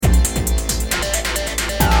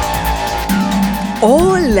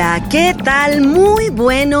Hola, ¿qué tal? Muy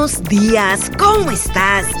buenos días. ¿Cómo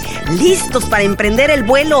estás? ¿Listos para emprender el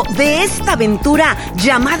vuelo de esta aventura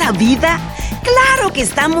llamada vida? Claro que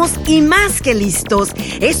estamos y más que listos,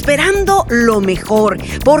 esperando lo mejor,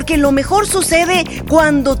 porque lo mejor sucede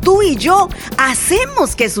cuando tú y yo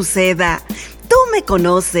hacemos que suceda. Tú me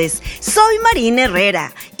conoces, soy Marina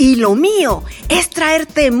Herrera y lo mío es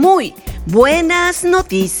traerte muy buenas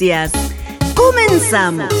noticias.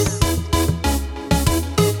 ¡Comenzamos!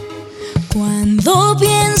 Cuando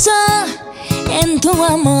pienso en tu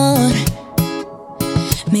amor,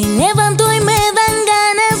 me levanto y me dan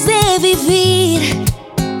ganas de vivir.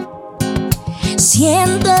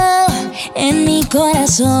 Siento en mi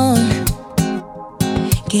corazón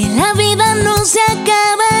que la vida no se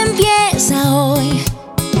acaba, empieza hoy.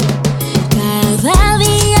 Cada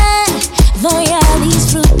día voy a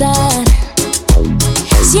disfrutar,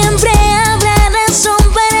 siempre habrá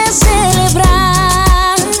razón para celebrar.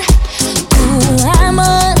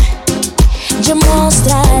 Yo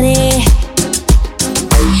mostraré,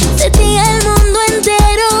 de ti al mundo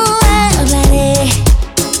entero hablaré.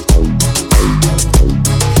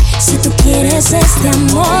 Si tú quieres este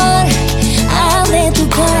amor, abre tu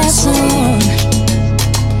corazón.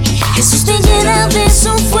 Jesús te llena de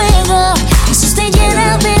su fuego, Jesús te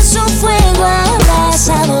llena de su fuego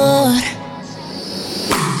abrasador.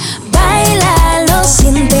 Báilalo,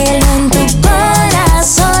 siéntelo en tu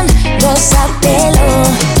corazón, gózatelo.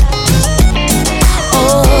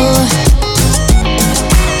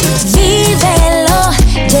 Vívelo,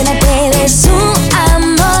 llénate de su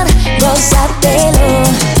amor, gózatelo.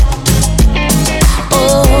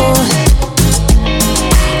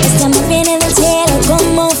 Este amor viene del cielo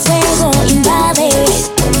como fuego, invade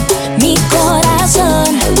mi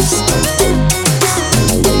corazón.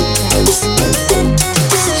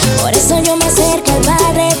 Por eso yo me acerco al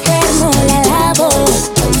Padre eterno, le alabo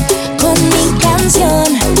con mi canción.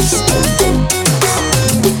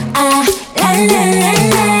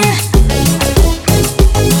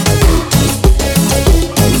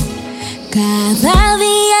 Cada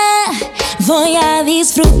día voy a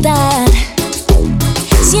disfrutar,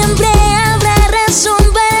 siempre habrá razón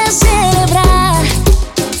para celebrar.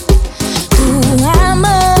 Tu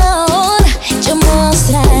amor yo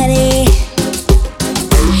mostraré,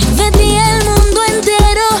 de ti al mundo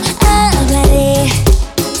entero hablaré.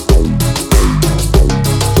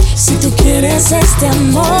 Si tú quieres este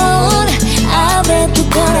amor, abre tu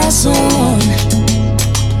corazón.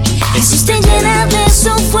 Jesús te llena de su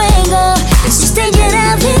fuego, Jesús te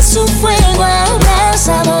llena de su fuego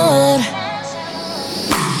abrasador.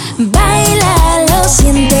 Báilalo,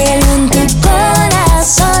 siéntelo en tu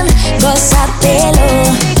corazón,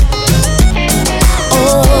 gózatelo.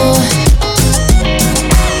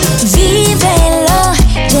 Vívelo,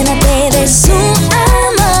 llénate de su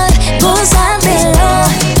amor, gózatelo.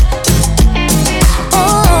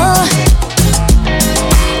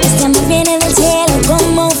 Este amor viene del cielo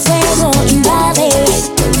como fuego, invade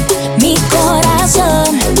mi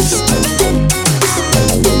corazón.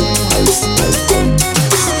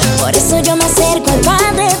 Por eso yo me acerco al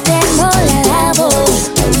Padre eterno, le alabo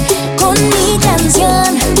con mi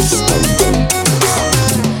canción.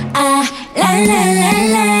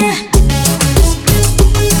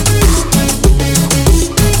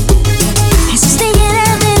 Jesús te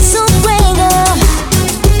llena de su fuego.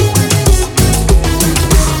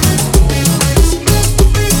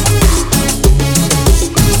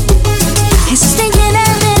 Jesús te llena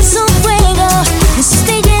de su fuego, Jesús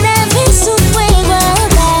te llena de su fuego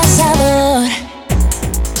abrasador.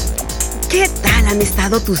 ¿Qué tal han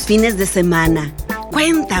estado tus fines de semana?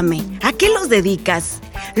 Cuéntame, ¿a qué los dedicas?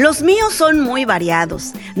 Los míos son muy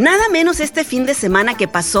variados. Nada menos este fin de semana que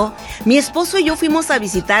pasó, mi esposo y yo fuimos a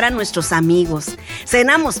visitar a nuestros amigos.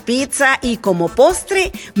 Cenamos pizza y como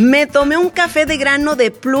postre me tomé un café de grano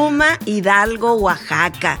de Pluma, Hidalgo,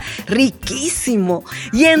 Oaxaca. Riquísimo.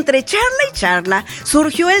 Y entre charla y charla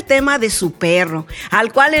surgió el tema de su perro,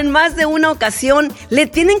 al cual en más de una ocasión le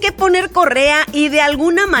tienen que poner correa y de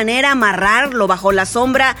alguna manera amarrarlo bajo la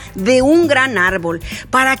sombra de un gran árbol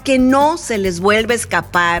para que no se les vuelva a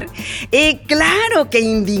escapar. Y claro que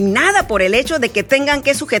indignada por el hecho de que tengan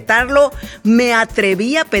que sujetarlo, me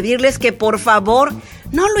atreví a pedirles que por favor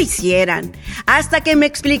no lo hicieran, hasta que me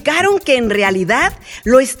explicaron que en realidad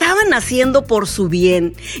lo estaban haciendo por su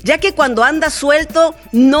bien, ya que cuando anda suelto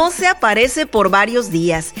no se aparece por varios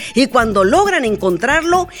días y cuando logran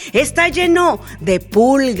encontrarlo está lleno de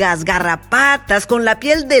pulgas, garrapatas, con la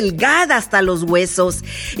piel delgada hasta los huesos.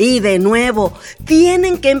 Y de nuevo,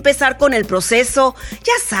 tienen que empezar con el proceso,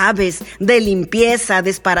 ya sabes, de limpieza,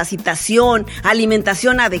 desparasitación,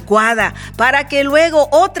 alimentación adecuada, para que luego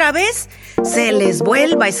otra vez se les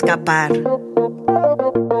vuelva a escapar.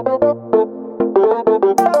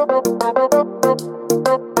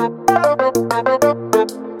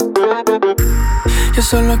 Yo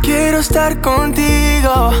solo quiero estar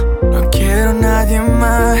contigo, no quiero nadie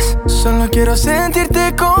más. Solo quiero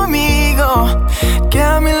sentirte conmigo, que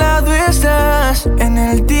a mi lado estás, en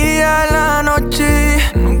el día, en la noche.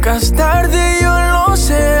 Nunca es tarde, yo lo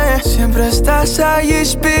sé. Siempre estás ahí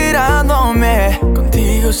inspirándome,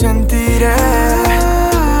 contigo sentiré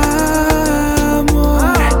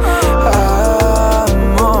amor,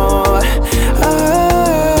 amor,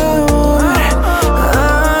 amor,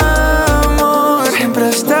 amor. Siempre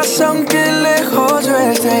estás aunque lejos yo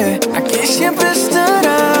esté, aquí siempre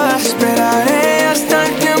estarás. Esperaré hasta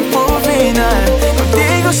el tiempo final,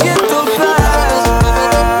 contigo siento paz.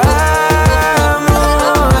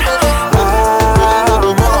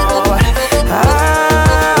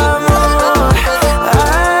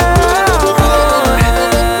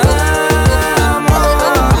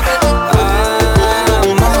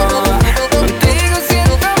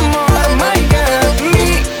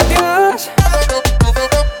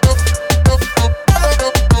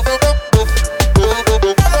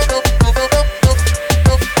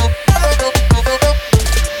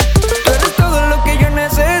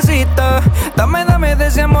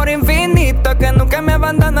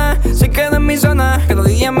 Cada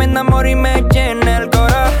día me enamoro y me llena el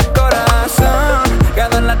corazón.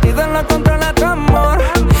 Cada latido lo controla tu amor.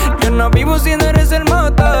 Yo no vivo si no eres el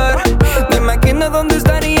motor. Me imagino dónde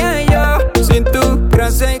estaría yo sin tu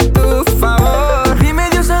gracia y tu favor. Dime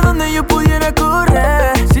Dios a dónde yo pudiera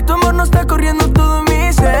correr, si tu amor no está corriendo todo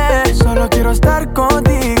mi ser. Solo quiero estar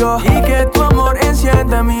contigo y que tu amor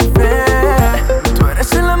encienda mi fe. Tú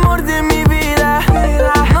eres el amor de mi vida,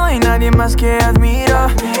 no hay nadie más que admiro.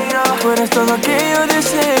 Tú eres todo que yo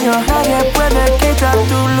deseo, nadie puede quitar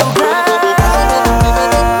tu lugar.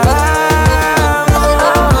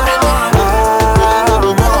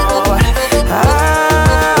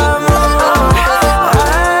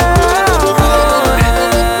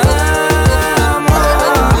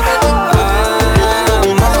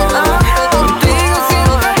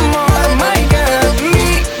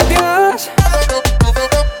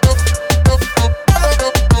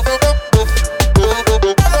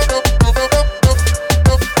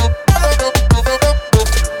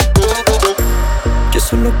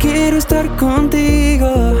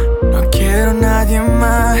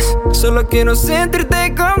 Solo quiero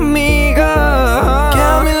sentirte conmigo, que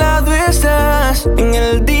a mi lado estás, en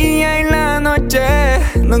el día y la noche.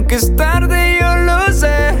 Nunca es tarde, yo lo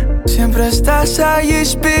sé. Siempre estás ahí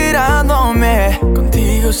inspirándome,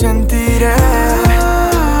 contigo sentiré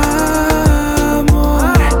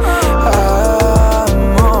amor,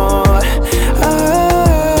 amor,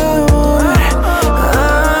 amor,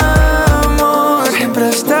 amor. Siempre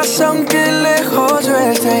estás aunque lejos yo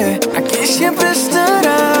esté, aquí siempre estarás.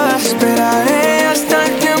 Esperaré hasta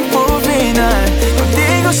el tiempo final,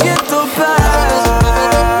 contigo siento paz.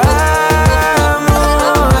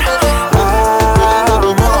 Amor, amor,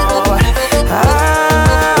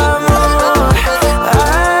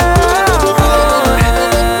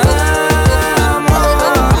 amor,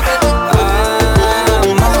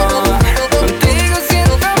 amor. Contigo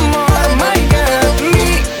siento amor, my God, mi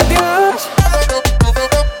Dios.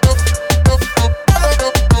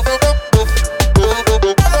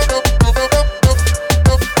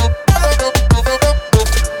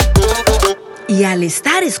 Y al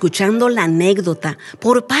estar escuchando la anécdota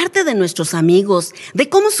por parte de nuestros amigos de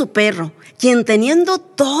cómo su perro, quien teniendo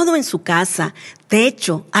todo en su casa,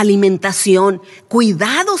 techo, alimentación,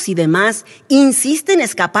 cuidados y demás, insiste en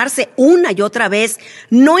escaparse una y otra vez,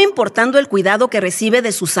 no importando el cuidado que recibe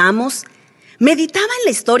de sus amos, meditaba en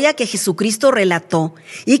la historia que Jesucristo relató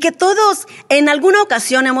y que todos en alguna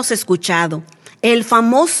ocasión hemos escuchado. el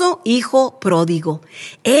famoso hijo pródigo,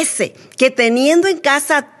 ese que teniendo en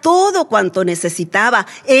casa todo cuanto necesitaba,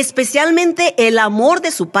 especialmente el amor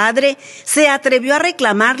de su padre, se atrevió a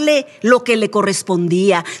reclamarle lo que le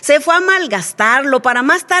correspondía, se fue a malgastarlo para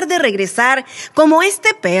más tarde regresar como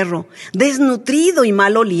este perro, desnutrido y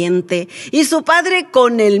maloliente, y su padre,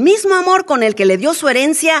 con el mismo amor con el que le dio su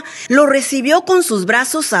herencia, lo recibió con sus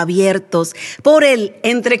brazos abiertos por el,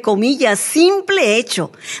 entre comillas, simple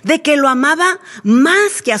hecho de que lo amaba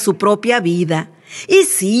más que a su propia vida. Y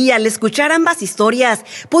sí, al escuchar ambas historias,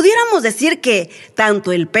 pudiéramos decir que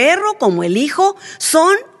tanto el perro como el hijo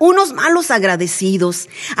son unos malos agradecidos.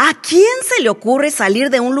 ¿A quién se le ocurre salir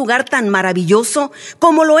de un lugar tan maravilloso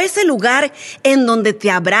como lo es el lugar en donde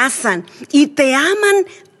te abrazan y te aman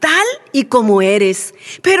tal y como eres?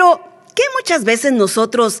 Pero ¿qué muchas veces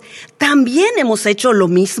nosotros también hemos hecho lo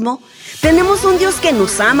mismo? Tenemos un Dios que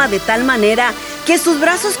nos ama de tal manera que sus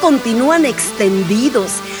brazos continúan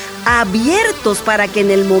extendidos, abiertos para que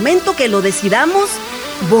en el momento que lo decidamos,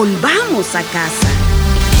 volvamos a casa.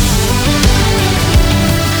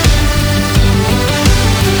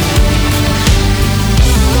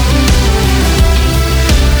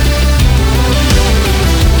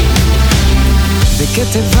 ¿De qué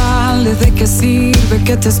te vale, de qué sirve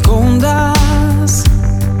que te escondas?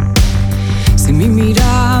 Si mi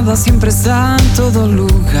mirada siempre está en todo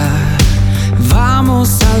lugar, vamos,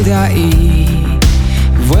 sal de ahí,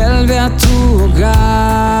 vuelve a tu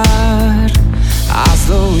hogar,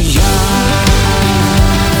 hazlo ya,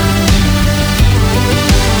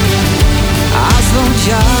 hazlo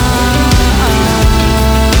ya.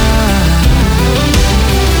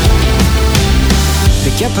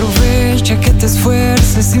 ¿De qué aprovecha que te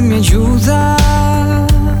esfuerces y me ayudas?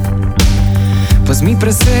 Pues mi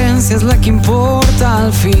presencia es la que importa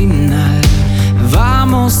al final.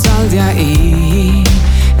 Vamos, sal de ahí,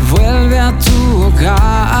 vuelve a tu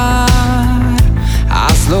hogar,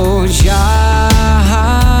 hazlo ya.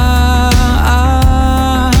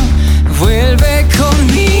 Vuelve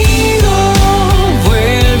conmigo,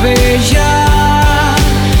 vuelve ya.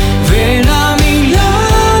 Ven a mi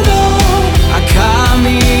lado a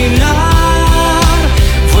caminar.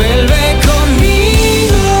 Vuelve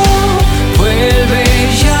conmigo, vuelve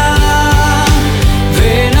ya.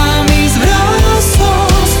 Ven a mis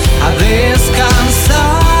brazos a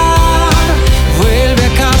descansar. Vuelve a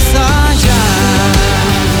casa ya.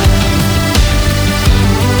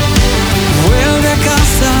 Vuelve a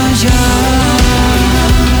casa ya.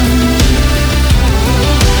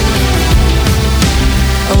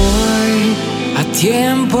 Hoy a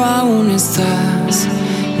tiempo aún estás,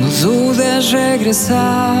 no dudes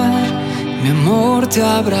regresar, mi amor te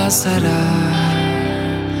abrazará.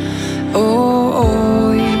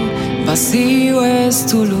 Hoy vacío es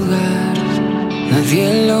tu lugar,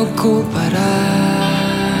 nadie lo ocupará.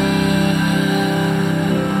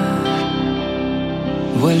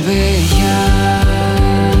 Vuelve ya.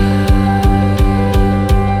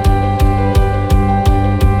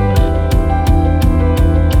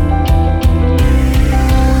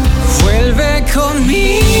 Vuelve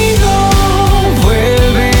conmigo,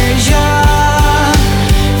 vuelve ya.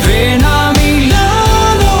 Ven a mi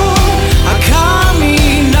lado a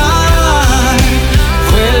caminar.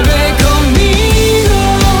 Vuelve conmigo,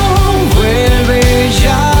 vuelve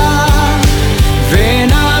ya. Ven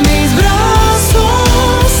a mis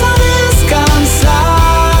brazos a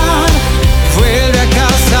descansar. Vuelve a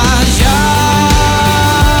casa ya.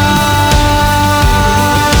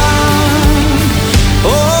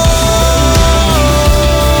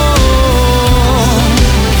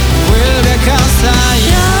 Vuelve a casa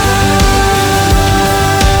ya.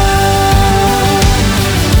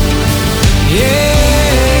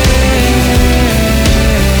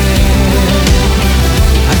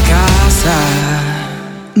 A casa.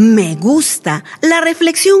 Me gusta la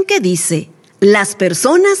reflexión que dice: las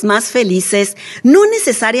personas más felices no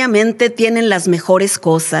necesariamente tienen las mejores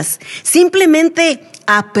cosas, simplemente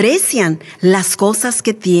aprecian las cosas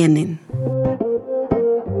que tienen.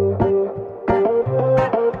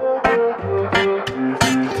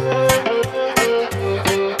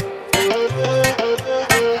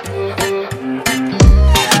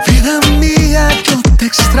 Vida mía, yo te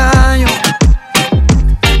extraño.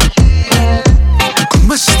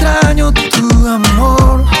 Como extraño tu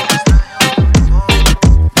amor.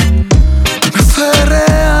 Me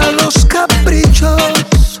aferré a los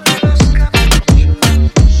caprichos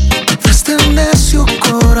de este necio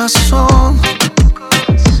corazón.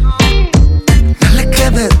 Me alejé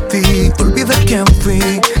de ti, olvidé quién fui.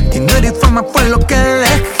 Dinero y fama fue lo que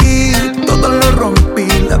elegí. Todo lo rompí,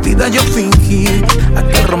 la vida yo fingí.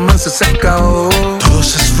 Aquel romance se acabó, todo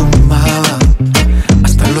se esfumaba.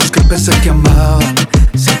 que pensé que amaban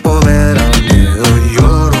se apoderan, miedo y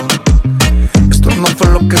lloro. Esto no fue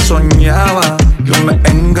lo que soñaba, yo me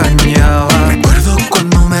engañaba. Recuerdo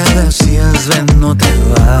cuando me decías ven, no te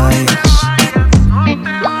vayas.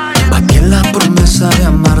 Pa' que la promesa de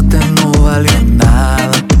amarte no valió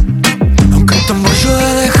nada. Aunque tu amor yo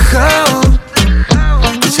he dejado,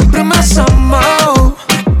 tú siempre me has amado,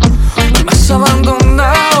 no me has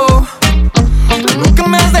abandonado, tú nunca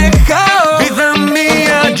me has dejado. Vida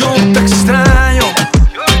mía, yo te extraño,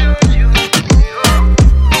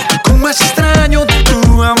 como extraño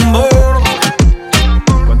tu amor.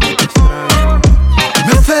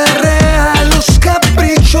 Me aferré a los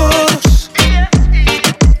caprichos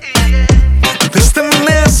de este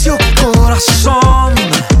necio corazón.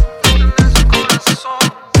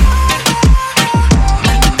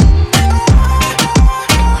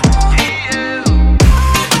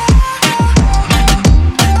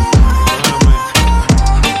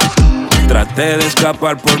 Traté de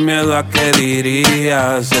escapar por miedo a qué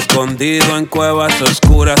dirías. Escondido en cuevas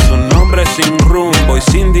oscuras, un hombre sin rumbo y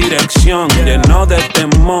sin dirección, lleno de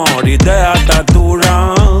temor y de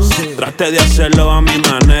ataduras. Traté de hacerlo a mi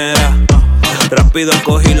manera, rápido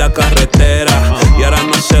cogí la carretera y ahora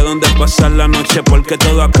no sé dónde pasar la noche, porque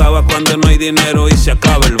todo acaba cuando no hay dinero y se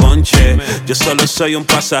acaba el bonche. Yo solo soy un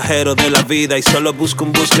pasajero de la vida y solo busco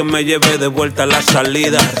un bus que me lleve de vuelta a la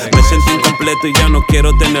salida. Me siento incompleto y ya no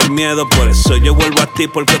quiero tener miedo, por eso yo vuelvo a ti,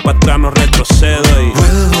 porque para atrás no retrocedo.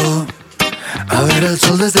 Vuelvo a ver el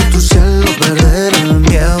sol desde tu cielo, perder el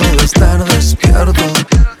miedo de estar despierto,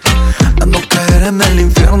 a no caer en el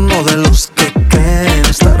infierno de los que creen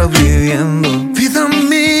estar viviendo. Vida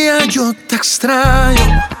mía, yo te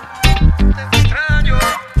extraño,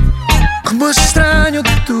 como extraño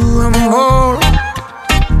tu amor.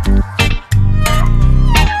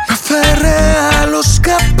 Me aferré a los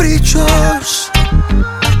caprichos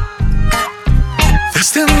de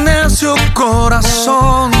este necio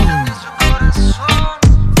corazón.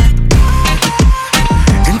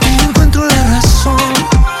 En ti encuentro la razón,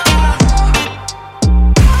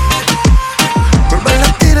 vuelve a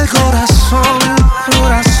latir el corazón,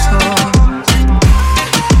 corazón.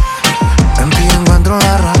 En ti encuentro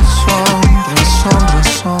la razón, razón,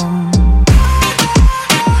 razón.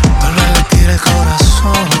 Vuelve a latir el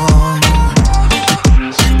corazón.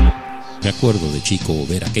 Me acuerdo de chico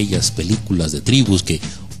ver aquellas películas de tribus que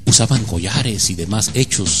usaban collares y demás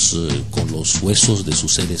hechos con los huesos de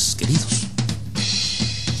sus seres queridos.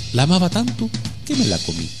 La amaba tanto que me la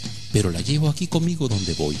comí, pero la llevo aquí conmigo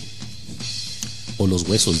donde voy. O los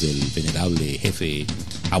huesos del venerable jefe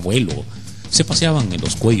abuelo se paseaban en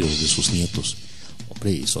los cuellos de sus nietos.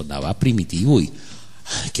 Hombre, sonaba primitivo y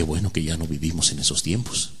qué bueno que ya no vivimos en esos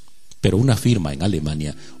tiempos. Pero una firma en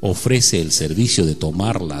Alemania ofrece el servicio de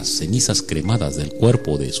tomar las cenizas cremadas del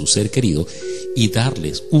cuerpo de su ser querido y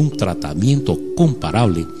darles un tratamiento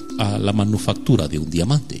comparable a la manufactura de un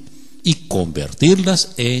diamante y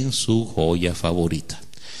convertirlas en su joya favorita.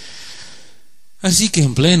 Así que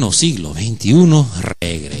en pleno siglo XXI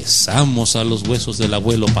regresamos a los huesos del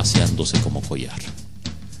abuelo paseándose como collar.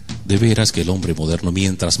 De veras que el hombre moderno,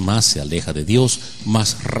 mientras más se aleja de Dios,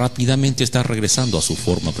 más rápidamente está regresando a su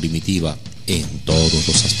forma primitiva en todos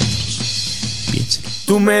los aspectos. Piénselo.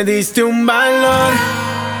 Tú me diste un valor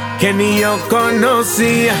que ni yo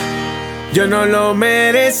conocía, yo no lo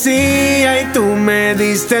merecía y tú me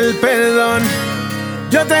diste el perdón.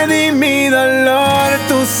 Yo te di mi dolor,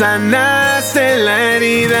 tú sanaste la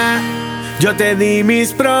herida. Yo te di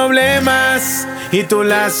mis problemas y tú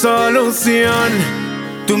la solución.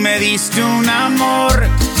 Tú me diste un amor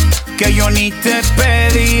que yo ni te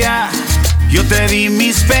pedía. Yo te di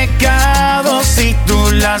mis pecados y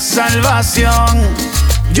tú la salvación.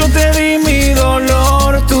 Yo te di mi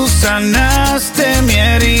dolor, tú sanaste mi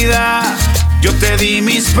herida. Yo te di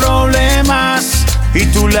mis problemas y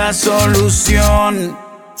tú la solución.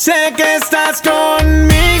 Sé que estás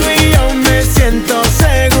conmigo y yo me siento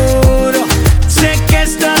seguro. Sé que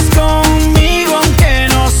estás conmigo aunque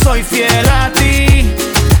no soy fiel a ti.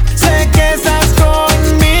 Sé que estás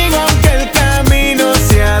conmigo aunque el camino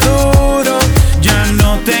sea duro. Ya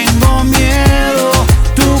no tengo miedo,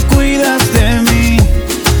 tú cuidas de mí,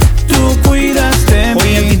 tú cuidas de mí.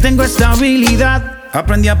 Hoy en ti tengo estabilidad.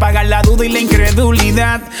 Aprendí a apagar la duda y la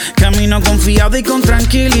incredulidad. Camino confiado y con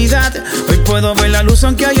tranquilidad. Hoy puedo ver la luz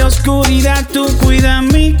aunque hay oscuridad. Tú cuidas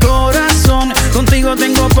mi corazón. Contigo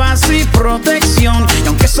tengo paz y protección. Y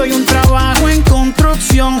aunque soy un trabajo en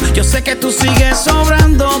construcción, yo sé que tú sigues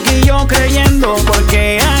sobrando y yo creyendo.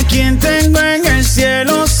 Porque a quien tengo en el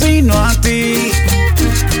cielo sino a ti.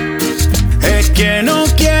 Es que no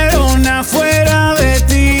quiero nada fuera de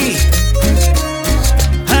ti.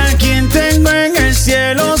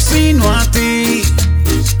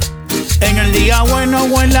 el día bueno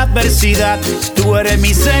o en la adversidad, tú eres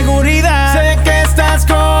mi seguridad. Sé que estás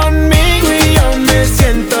conmigo y yo me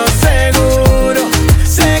siento seguro.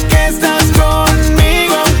 Sé que estás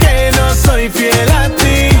conmigo aunque no soy fiel a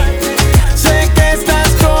ti. Sé que estás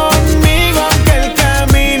conmigo aunque el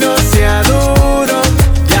camino sea duro.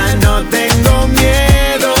 Ya no tengo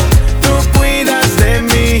miedo, tú cuidas de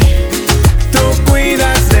mí, tú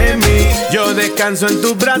cuidas de mí. Yo descanso en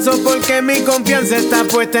tus brazos porque mi confianza está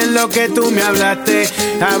puesta en lo que tú me hablaste.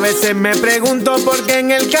 A veces me pregunto por qué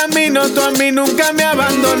en el camino tú a mí nunca me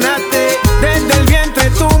abandonaste. Desde el vientre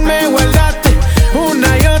tú me guardaste,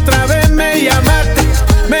 una y otra vez me llamaste,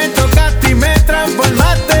 me tocaste y me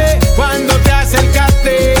transformaste cuando te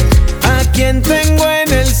acercaste. ¿A quién tengo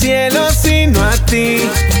en el cielo sino a ti?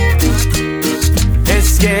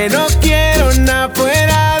 Es que no quiero nada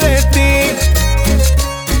fuera de ti.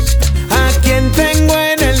 ¿A quién tengo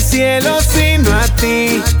en el cielo sino a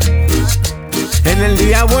ti? En el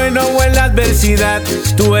día bueno o en la adversidad,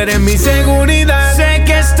 tú eres mi seguridad. Sé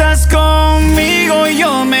que estás conmigo y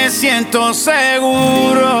yo me siento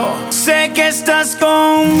seguro. Sé que estás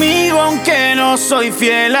conmigo aunque no soy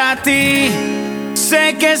fiel a ti.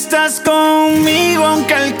 Sé que estás conmigo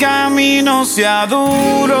aunque el camino sea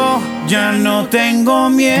duro. Ya no tengo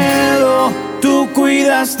miedo, tú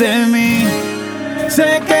cuidas de mí.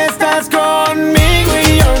 Sé que estás conmigo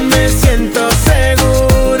y yo me siento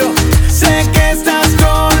seguro. Sé que estás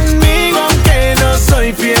conmigo aunque no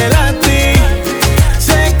soy fiel a ti.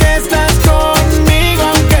 Sé que estás conmigo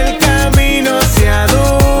aunque el camino sea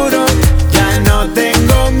duro. Ya no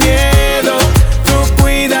tengo miedo, tú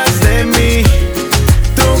cuidas de mí,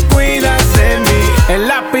 tú cuidas de mí. El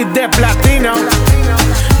lápiz de platino,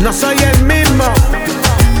 no soy el mismo.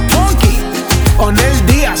 Funky, Onel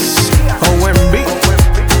Díaz, OMB.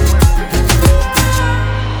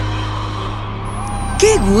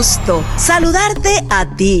 ¡Qué gusto saludarte a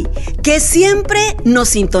ti, que siempre nos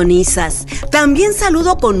sintonizas! También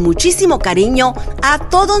saludo con muchísimo cariño a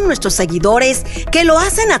todos nuestros seguidores que lo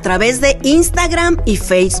hacen a través de Instagram y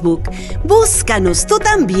Facebook. Búscanos tú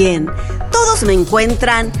también. Todos me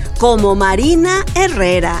encuentran como Marina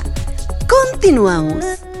Herrera. Continuamos.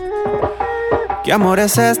 ¿Qué amor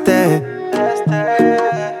es este?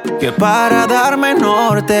 Que para darme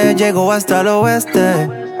norte llegó hasta el oeste.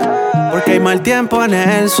 Porque hay mal tiempo en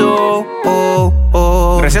el sur.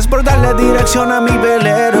 Gracias por darle dirección a mi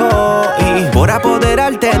velero y por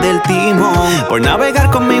apoderarte del timón, por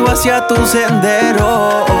navegar conmigo hacia tu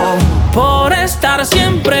sendero, por estar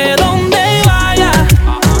siempre donde vaya,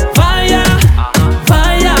 vaya,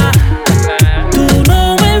 vaya. Tú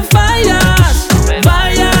no me fallas,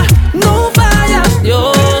 vaya, no fallas.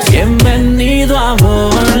 Dios, bienvenido a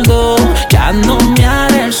bordo, ya no me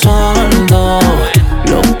haré sordo.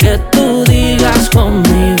 Lo que tú digas con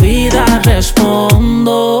mi vida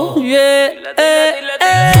respondo.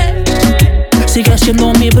 Sigue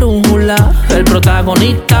siendo mi brújula, el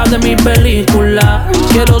protagonista de mi película.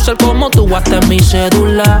 Quiero ser como tú hasta en mi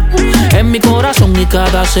cédula, en mi corazón y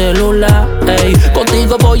cada célula. Ey,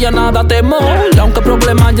 contigo voy a nada temor, y aunque el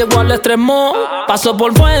problema llegó al extremo, paso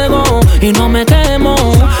por fuego y no me quemo.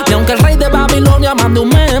 Ni aunque el rey de Babilonia mande un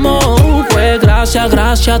memo. Pues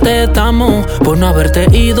gracias te damos por no haberte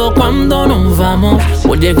ido cuando nos vamos,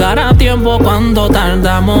 por llegar a tiempo cuando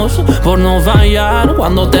tardamos, por no fallar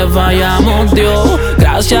cuando te vayamos. Dios,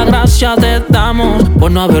 gracias te damos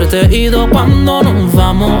por no haberte ido cuando nos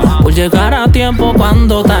vamos, por llegar a tiempo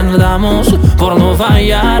cuando tardamos, por no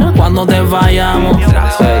fallar cuando te vayamos.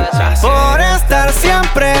 Por estar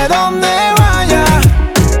siempre donde vaya,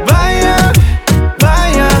 vaya,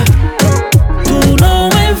 vaya. Tú no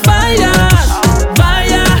me fallas,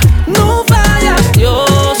 vaya, no fallas.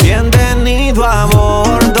 Dios, bienvenido a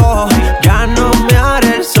bordo, ya no me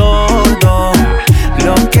haré el sordo.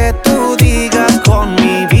 Lo que tú digas con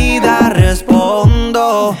mi vida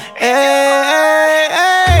respondo.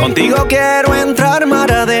 Contigo quiero entrar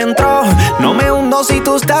mar adentro, no me hundo si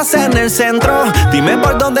tú estás en el centro. Dime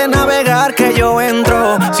por dónde navegar que yo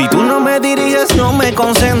entro, si tú no me diriges no me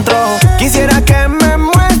concentro. Quisiera que me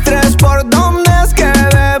muestres por dónde es que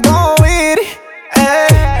debo ir,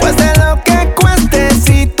 pues de lo que cueste,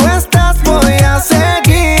 si tú estás voy a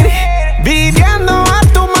seguir viviendo a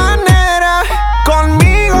tu manera.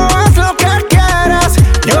 Conmigo haz lo que quieras,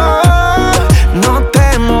 yo no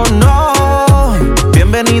temo, no.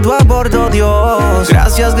 Bienvenido a bordo, Dios.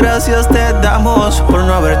 Gracias te damos por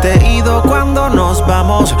no haberte ido cuando nos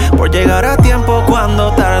vamos, por llegar a tiempo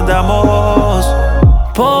cuando tardamos,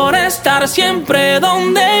 por estar siempre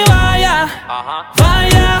donde vaya,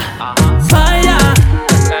 vaya, vaya.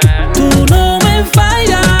 Tú no me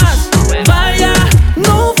fallas, vaya,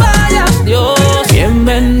 no fallas. Dios,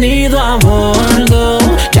 bienvenido a bordo.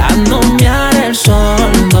 Ya no me haré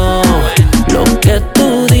sordo. Lo que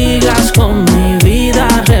tú digas con mi vida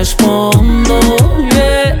respondo.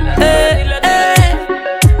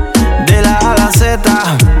 De la A a la Z,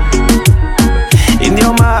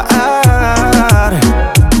 Indio Mar.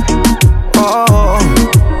 Oh,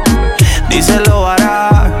 díselo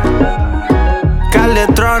hará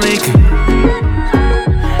Electronic.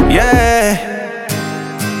 Yeah.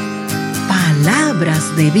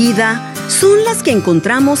 Palabras de vida son las que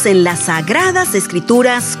encontramos en las Sagradas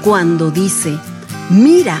Escrituras cuando dice: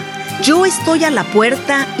 mira, yo estoy a la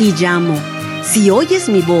puerta y llamo. Si oyes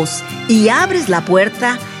mi voz y abres la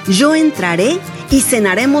puerta, yo entraré y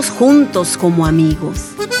cenaremos juntos como amigos.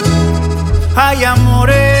 Hay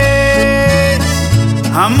amores,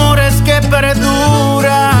 amores que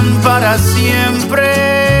perduran para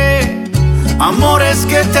siempre, amores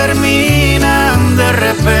que terminan de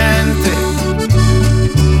repente,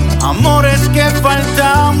 amores que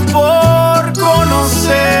faltan por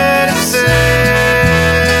conocerse.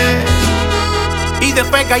 Y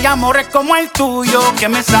después hay amores como el tuyo que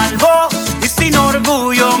me salvó y sin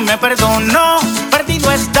orgullo me perdonó.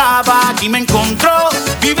 Perdido estaba y me encontró,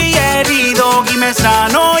 viví herido y me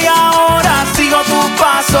sanó. Y ahora sigo tu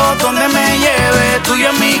paso donde me lleve, tuyo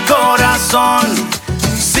en mi corazón.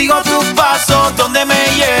 Sigo tus pasos donde me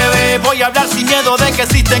lleve. Voy a hablar sin miedo de que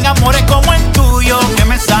existen amores como el tuyo que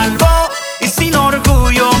me salvó y sin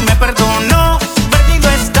orgullo me perdonó. Perdido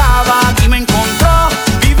estaba y me encontró,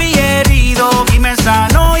 viví herido y me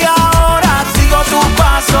sanó. Y ahora sigo tus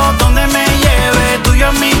pasos donde me lleve, tuyo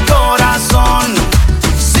en mi corazón.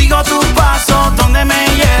 Sigo tus pasos donde me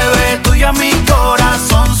lleve, tuyo en mi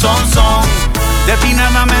corazón. De ti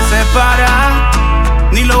nada me separa,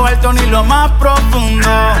 ni lo alto ni lo más profundo.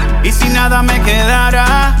 Y si nada me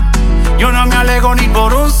quedara, yo no me alego ni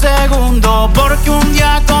por un segundo, porque un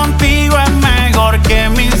día contigo es mejor que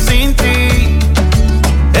mil sin ti.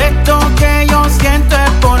 Esto que yo siento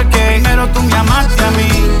es porque primero tú me amaste a mí.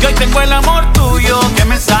 Y hoy tengo el amor tuyo que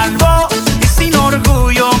me salvó y sin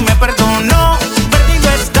orgullo me perdonó. Perdido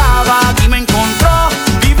estaba y me encontró,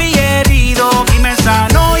 viví herido y me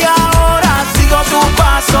sanó. Y ahora sigo tu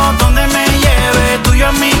paso donde me lleve, tuyo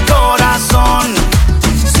en mi corazón.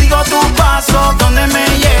 Sigo tu paso donde me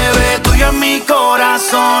lleve, tuyo en mi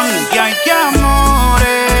corazón. Y hay que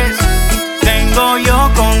amores tengo yo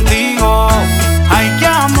contigo, hay que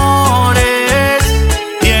amores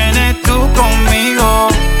tienes tú conmigo,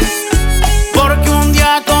 porque un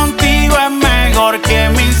día contigo es mejor que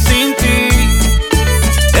mil sin ti.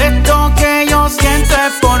 Esto que yo siento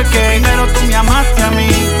es porque primero tú me amaste a mí.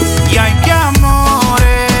 Y hay que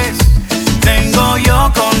amores tengo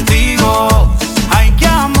yo contigo, hay que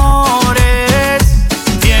amores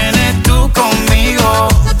tienes tú conmigo,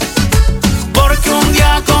 porque un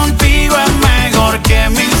día contigo es mejor que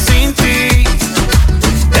mil sin ti.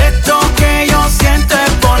 Esto que yo siento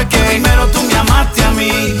es porque primero tú me amaste a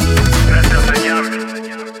mí. Gracias, Señor.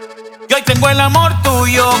 Y hoy tengo el amor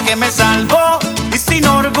tuyo que me salvó y sin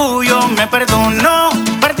orgullo me perdonó.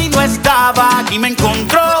 Perdido estaba y me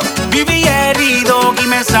encontró, viví herido y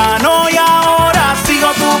me sanó. Y ahora sigo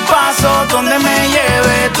tu paso donde me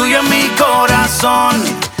lleve, tuyo en mi corazón.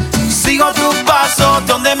 Sigo tus pasos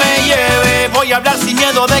donde me lleve. Voy a hablar sin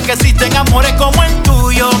miedo de que existen amores como el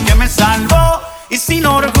tuyo que me salvó y sin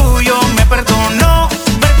orgullo me perdonó.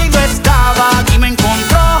 Perdido estaba y me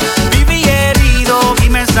encontró, viví herido y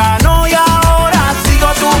me sanó. Y ahora sigo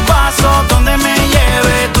tus pasos donde me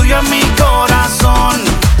lleve, tuyo en mi corazón.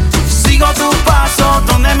 Sigo tus pasos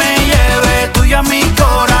donde me lleve, tuyo en mi corazón.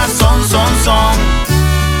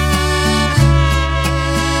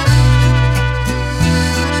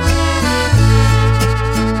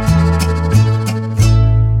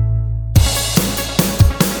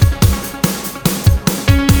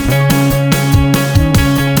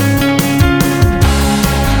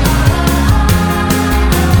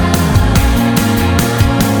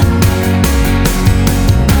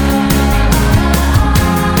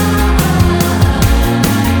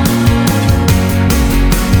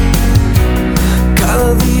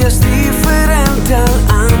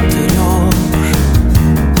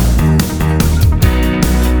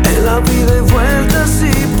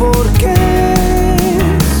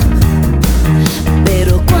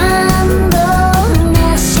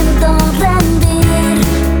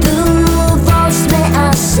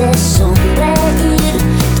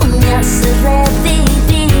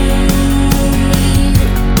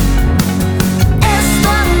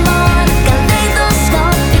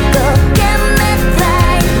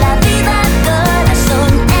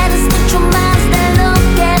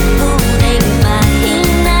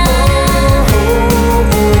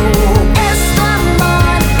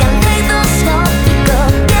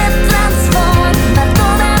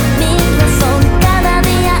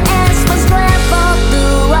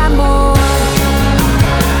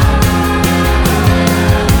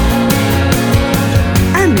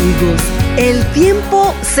 amigos, el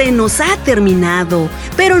tiempo se nos ha terminado,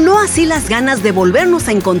 pero no así las ganas de volvernos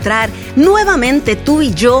a encontrar nuevamente tú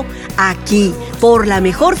y yo aquí, por la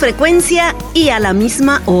mejor frecuencia y a la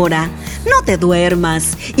misma hora. No te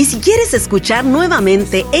duermas, y si quieres escuchar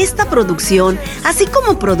nuevamente esta producción, así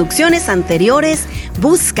como producciones anteriores,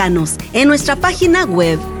 búscanos en nuestra página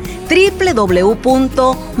web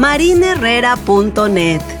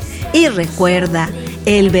www.marineherrera.net. Y recuerda,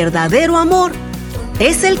 el verdadero amor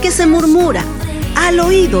es el que se murmura al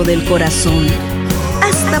oído del corazón.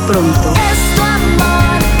 Hasta pronto. Es tu amor.